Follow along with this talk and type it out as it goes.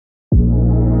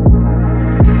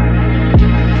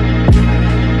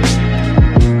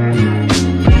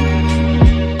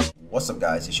What's up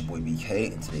guys, it's your boy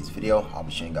BK. In today's video, I'll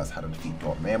be showing you guys how to defeat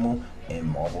Dormammu in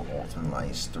Marvel Ultimate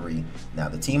Alliance 3. Now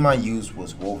the team I used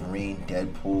was Wolverine,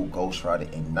 Deadpool, Ghost Rider,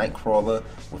 and Nightcrawler.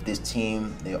 With this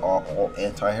team, they are all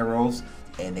anti-heroes,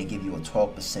 and they give you a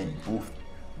 12%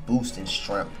 boost in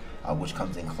strength, which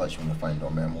comes in clutch when you're fighting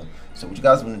Dormammu. So what you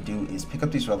guys want to do is pick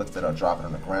up these relics that are dropping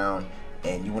on the ground,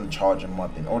 and you want to charge them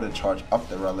up. In order to charge up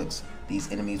the relics,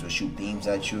 these enemies will shoot beams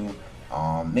at you.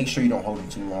 Make sure you don't hold them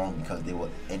too long because they will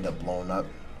end up blowing up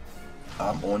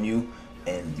on you,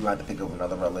 and you have to pick up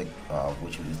another relic,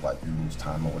 which will just like you lose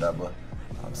time or whatever.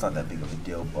 It's not that big of a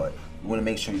deal, but you want to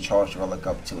make sure you charge the relic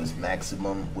up to its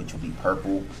maximum, which will be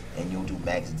purple, and you'll do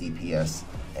max DPS.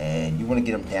 And you want to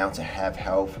get them down to half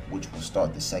health, which will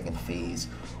start the second phase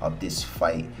of this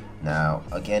fight. Now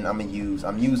again, I'm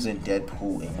using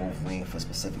Deadpool and Wolverine for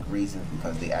specific reasons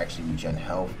because they actually regen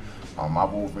health. My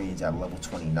Wolverine's at level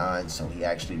 29, so he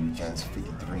actually regens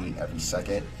 53 every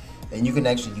second. And you can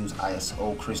actually use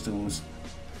ISO crystals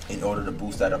in order to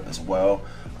boost that up as well.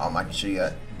 I can show you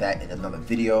that in another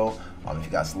video. If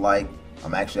you guys like,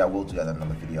 actually I will do that in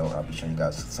another video. I'll be showing you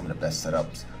guys some of the best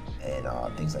setups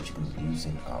and things that you can be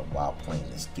using while playing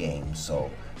this game.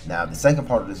 So now the second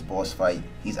part of this boss fight,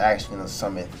 he's actually going to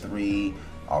summon 3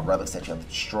 relics that you have to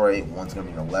destroy. One's going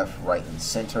to be in the left, right, and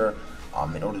center.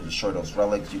 In order to destroy those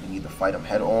relics, you can either fight them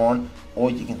head on,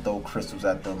 or you can throw crystals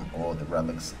at them, or the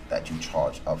relics that you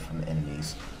charge up from the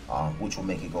enemies, which will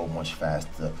make it go much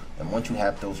faster. And once you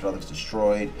have those relics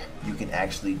destroyed, you can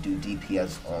actually do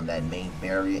DPS on that main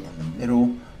barrier in the middle,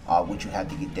 which you have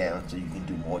to get down so you can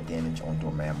do more damage on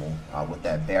Dormammu. With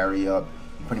that barrier up,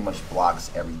 he pretty much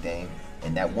blocks everything.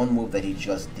 And that one move that he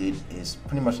just did is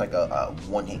pretty much like a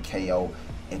one-hit KO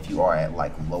if you are at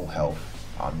like low health.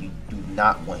 You do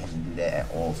not want him to do that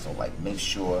at all, so like make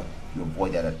sure you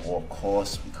avoid that at all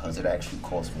costs, because it actually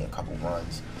cost me a couple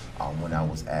runs when I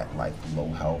was at like low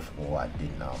health, or I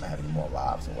didn't have any more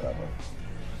lives or whatever.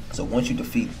 So once you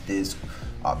defeat this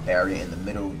barrier in the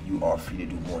middle, you are free to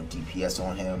do more DPS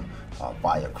on him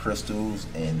via crystals.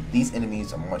 And these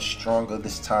enemies are much stronger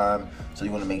this time, so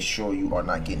you want to make sure you are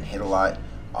not getting hit a lot.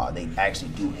 They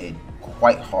actually do hit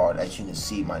quite hard. As you can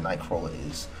see, my Nightcrawler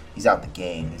he's out the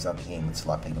game. He's out the game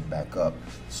until I pick him back up.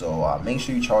 So make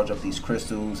sure you charge up these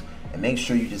crystals, and make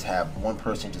sure you just have one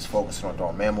person just focusing on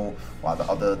Dormammu while the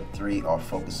other 3 are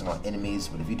focusing on enemies.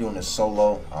 But if you're doing this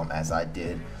solo, as I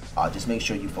did, just make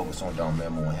sure you focus on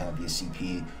Dormammu and have your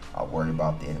CP worry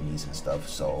about the enemies and stuff.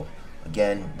 So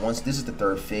again, once this is the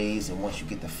 3rd phase, and once you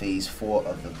get to phase 4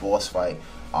 of the boss fight,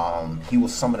 he will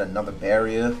summon another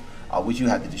barrier, which you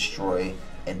have to destroy.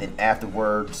 And then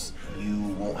afterwards, you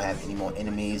won't have any more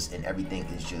enemies, and everything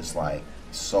is just like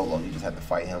solo. You just have to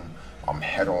fight him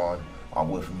head on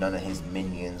with none of his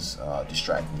minions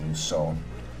distracting you. So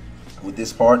with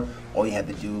this part, all you have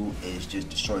to do is just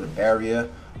destroy the barrier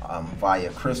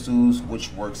via crystals,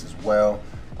 which works as well.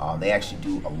 They actually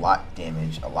do a lot of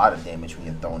damage when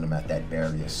you're throwing them at that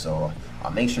barrier. So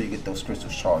make sure you get those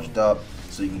crystals charged up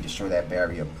so you can destroy that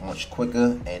barrier much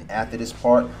quicker. And after this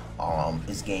part,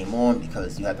 it's game on,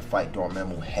 because you have to fight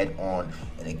Dormammu head on.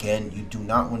 And again, you do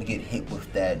not want to get hit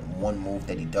with that one move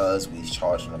that he does where he's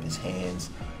charging up his hands.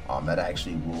 That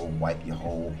actually will wipe your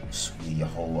whole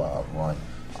run,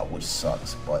 which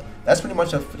sucks. But that's pretty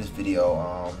much it for this video.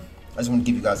 I just want to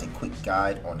give you guys a quick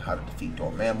guide on how to defeat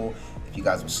Dormammu if you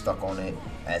guys were stuck on it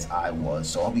as I was.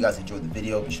 So I hope you guys enjoyed the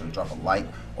video. Be sure to drop a like.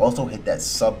 Also hit that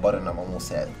sub button. I'm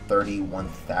almost at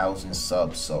 31,000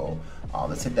 subs. So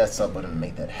let's hit that sub button and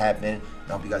make that happen. And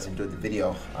I hope you guys enjoyed the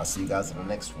video. I'll see you guys in the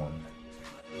next one.